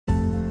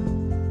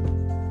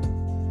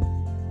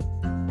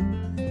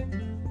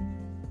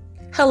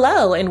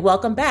Hello and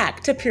welcome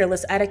back to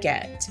Peerless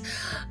Etiquette.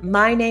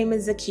 My name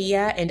is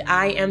Zakia and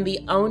I am the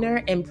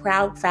owner and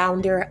proud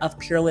founder of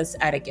Peerless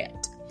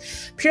Etiquette.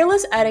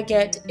 Peerless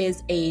Etiquette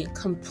is a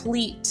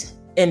complete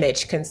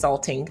image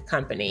consulting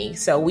company.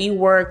 So we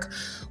work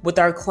with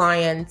our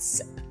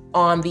clients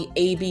on the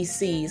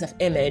ABCs of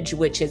image,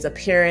 which is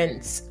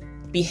appearance,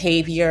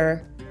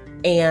 behavior,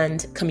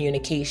 and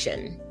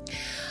communication.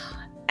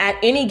 At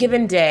any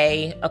given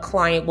day, a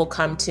client will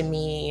come to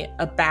me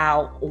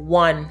about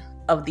one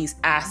of these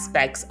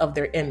aspects of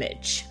their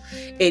image.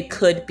 It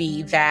could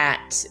be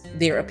that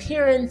their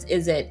appearance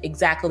isn't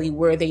exactly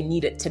where they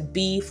need it to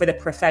be for the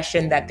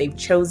profession that they've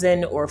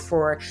chosen or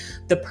for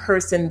the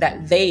person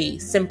that they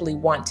simply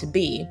want to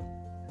be.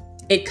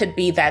 It could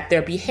be that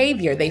their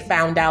behavior, they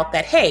found out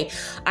that, hey,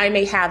 I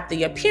may have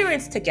the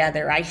appearance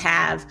together. I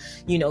have,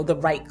 the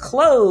right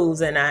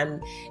clothes and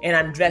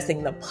I'm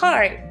dressing the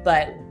part,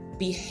 but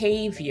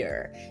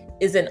behavior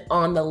isn't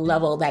on the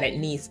level that it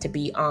needs to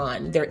be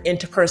on. Their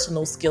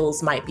interpersonal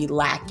skills might be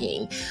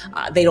lacking.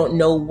 They don't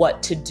know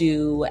what to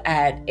do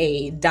at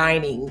a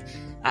dining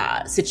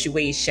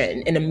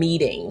situation, in a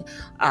meeting.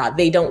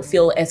 They don't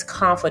feel as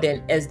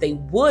confident as they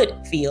would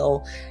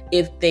feel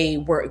if they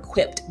were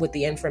equipped with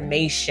the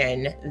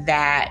information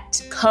that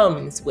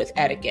comes with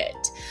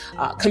etiquette.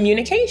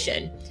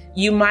 Communication.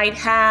 You might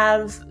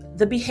have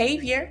the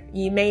behavior,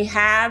 you may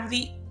have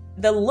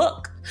the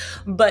look,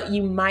 but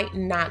you might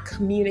not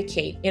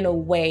communicate in a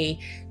way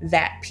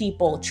that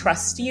people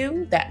trust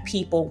you, that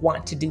people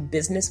want to do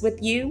business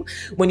with you.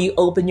 When you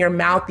open your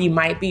mouth, you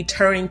might be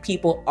turning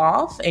people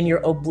off and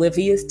you're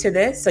oblivious to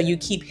this. So you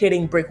keep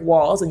hitting brick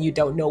walls and you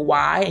don't know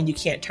why and you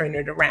can't turn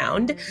it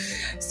around.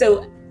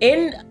 So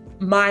in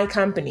my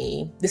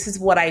company, this is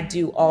what I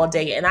do all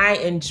day and I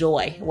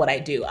enjoy what I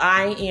do.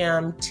 I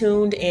am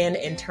tuned in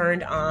and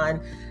turned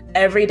on.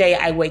 Every day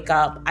I wake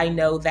up, I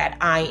know that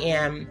I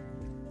am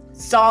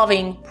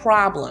solving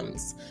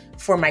problems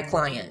for my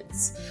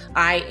clients.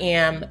 I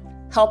am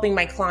helping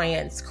my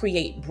clients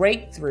create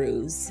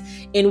breakthroughs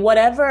in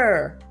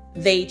whatever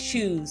they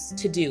choose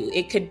to do.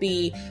 It could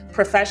be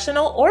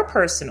professional or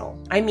personal.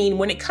 I mean,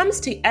 when it comes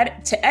to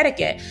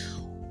etiquette,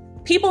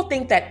 people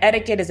think that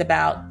etiquette is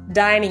about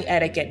dining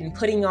etiquette and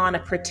putting on a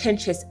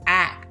pretentious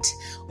act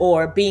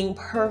or being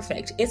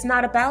perfect. It's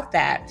not about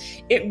that.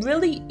 It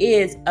really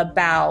is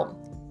about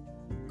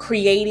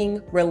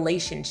creating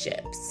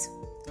relationships,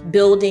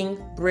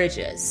 building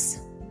bridges.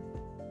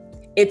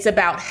 It's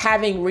about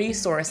having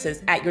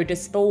resources at your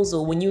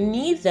disposal when you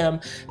need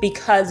them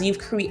because you've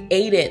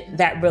created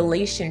that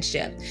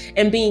relationship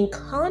and being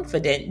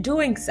confident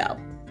doing so.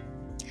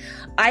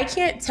 I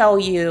can't tell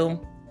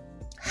you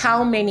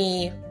how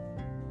many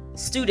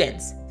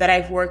students that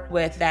I've worked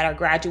with that are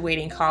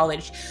graduating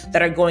college,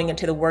 that are going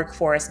into the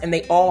workforce, and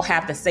they all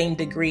have the same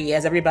degree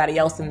as everybody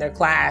else in their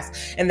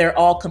class, and they're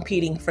all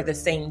competing for the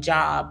same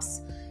jobs.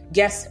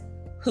 Guess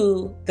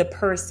who the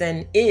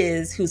person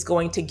is who's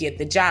going to get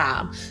the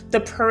job?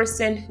 The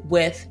person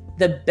with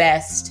the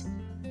best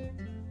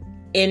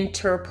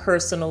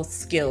interpersonal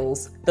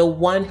skills, the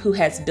one who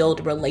has built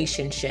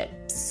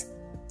relationships,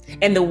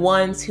 and the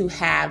ones who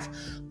have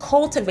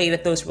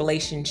cultivated those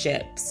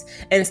relationships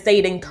and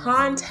stayed in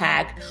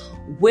contact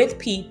with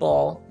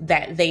people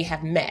that they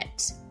have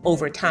met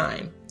over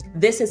time.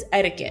 This is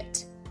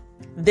etiquette.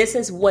 This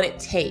is what it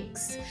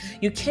takes.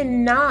 You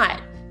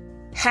cannot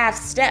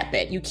half-step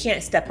it. You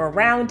can't step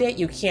around it.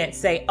 You can't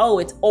say, oh,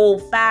 it's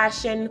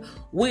old-fashioned.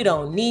 We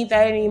don't need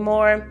that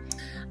anymore.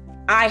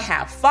 I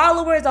have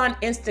followers on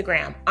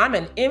Instagram. I'm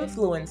an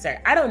influencer.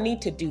 I don't need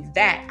to do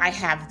that. I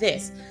have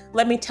this.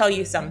 Let me tell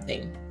you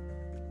something.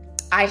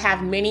 I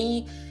have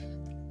many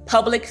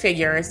public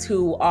figures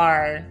who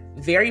are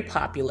very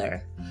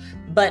popular,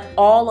 but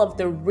all of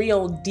the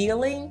real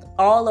dealing,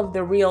 all of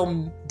the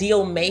real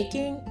deal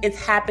making is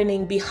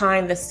happening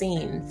behind the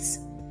scenes.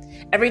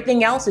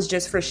 Everything else is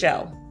just for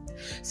show.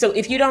 So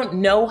if you don't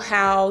know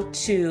how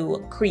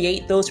to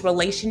create those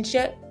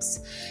relationships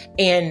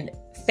and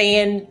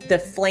fan the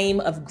flame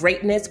of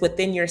greatness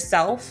within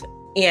yourself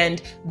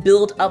and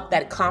build up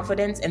that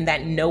confidence and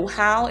that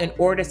know-how in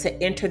order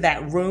to enter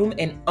that room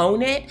and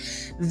own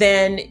it,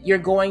 then you're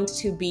going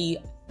to be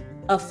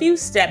a few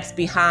steps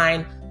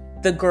behind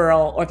the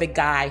girl or the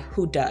guy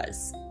who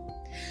does.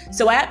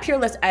 So at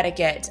Peerless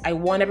Etiquette, I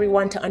want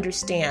everyone to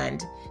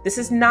understand this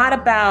is not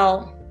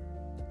about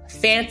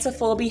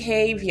fanciful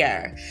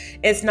behavior.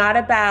 It's not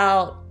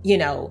about,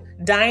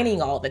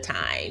 dining all the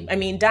time. I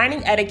mean,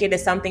 dining etiquette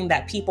is something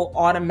that people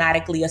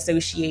automatically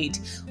associate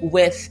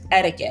with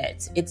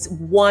etiquette. It's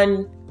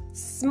one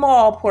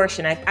small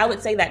portion. I would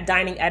say that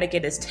dining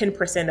etiquette is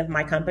 10% of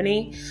my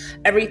company.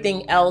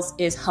 Everything else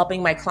is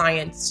helping my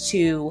clients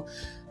to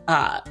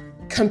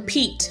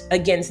compete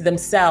against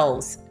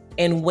themselves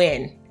and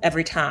win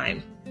every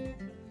time.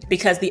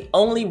 Because the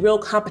only real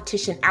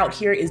competition out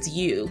here is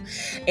you.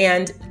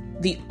 And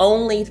the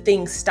only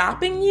thing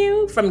stopping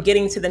you from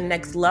getting to the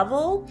next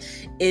level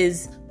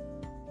is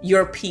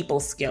your people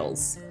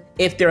skills.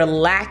 If they're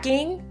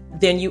lacking,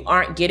 then you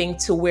aren't getting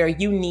to where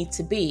you need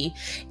to be.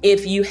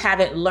 If you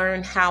haven't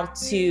learned how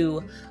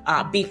to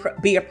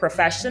be a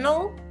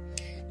professional,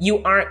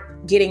 you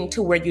aren't getting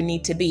to where you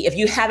need to be. If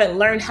you haven't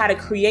learned how to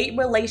create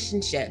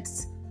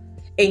relationships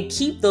and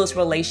keep those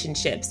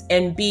relationships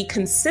and be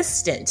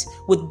consistent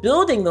with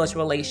building those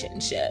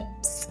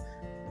relationships,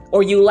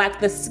 or you lack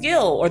the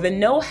skill or the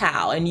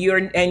know-how and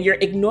you're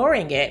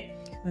ignoring it,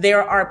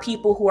 there are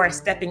people who are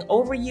stepping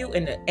over you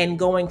and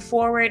going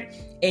forward,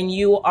 and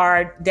you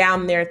are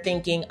down there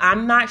thinking,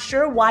 I'm not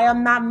sure why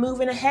I'm not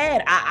moving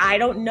ahead. I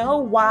don't know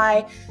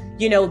why,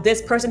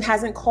 this person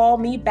hasn't called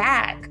me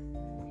back.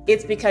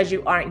 It's because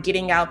you aren't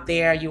getting out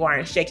there, you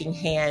aren't shaking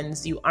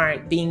hands, you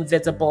aren't being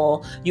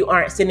visible, you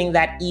aren't sending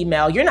that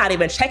email, you're not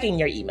even checking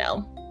your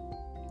email.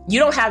 You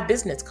don't have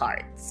business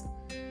cards.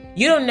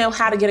 You don't know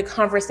how to get a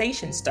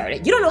conversation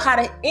started. You don't know how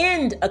to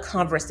end a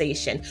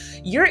conversation.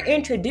 You're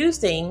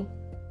introducing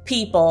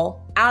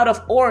people out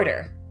of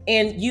order,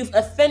 and you've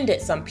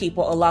offended some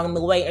people along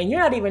the way, and you're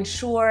not even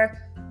sure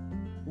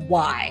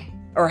why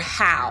or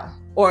how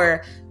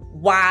or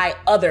why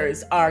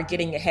others are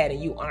getting ahead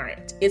and you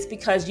aren't. It's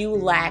because you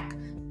lack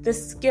the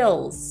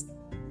skills.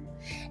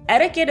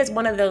 Etiquette is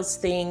one of those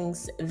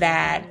things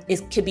that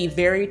could be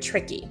very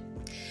tricky.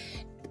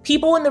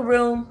 People in the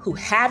room who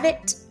have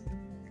it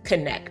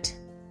connect.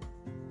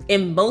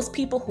 And most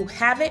people who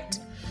have it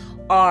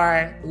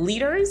are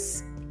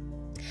leaders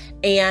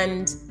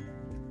and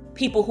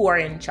people who are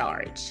in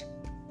charge.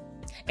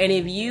 And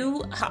if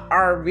you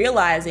are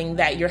realizing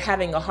that you're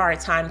having a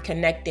hard time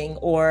connecting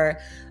or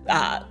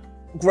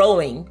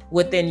growing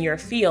within your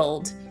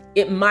field,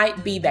 it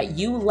might be that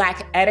you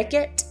lack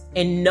etiquette,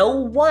 and no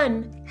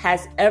one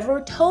has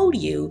ever told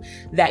you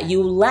that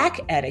you lack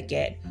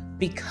etiquette,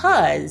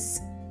 because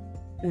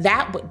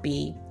that would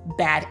be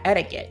bad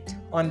etiquette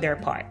on their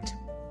part.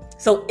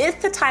 So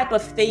it's the type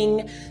of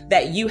thing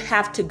that you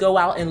have to go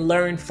out and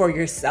learn for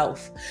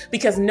yourself,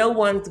 because no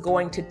one's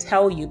going to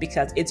tell you,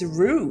 because it's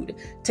rude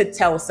to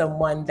tell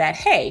someone that,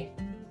 hey,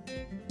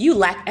 you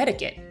lack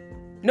etiquette.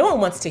 No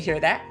one wants to hear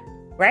that,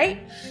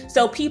 right?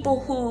 So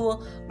people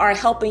who are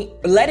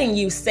letting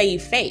you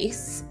save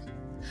face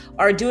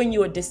are doing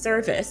you a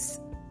disservice,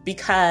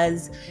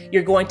 because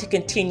you're going to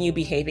continue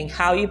behaving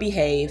how you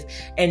behave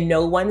and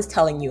no one's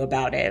telling you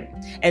about it.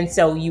 And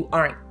so you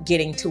aren't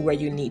getting to where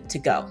you need to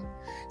go.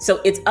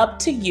 So it's up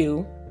to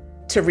you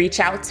to reach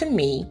out to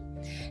me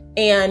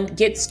and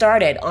get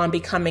started on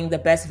becoming the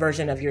best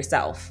version of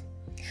yourself.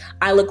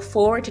 I look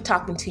forward to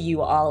talking to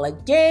you all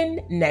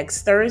again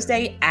next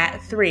Thursday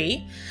at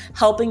 3,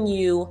 helping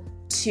you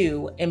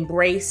to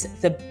embrace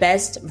the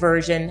best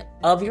version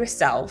of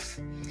yourself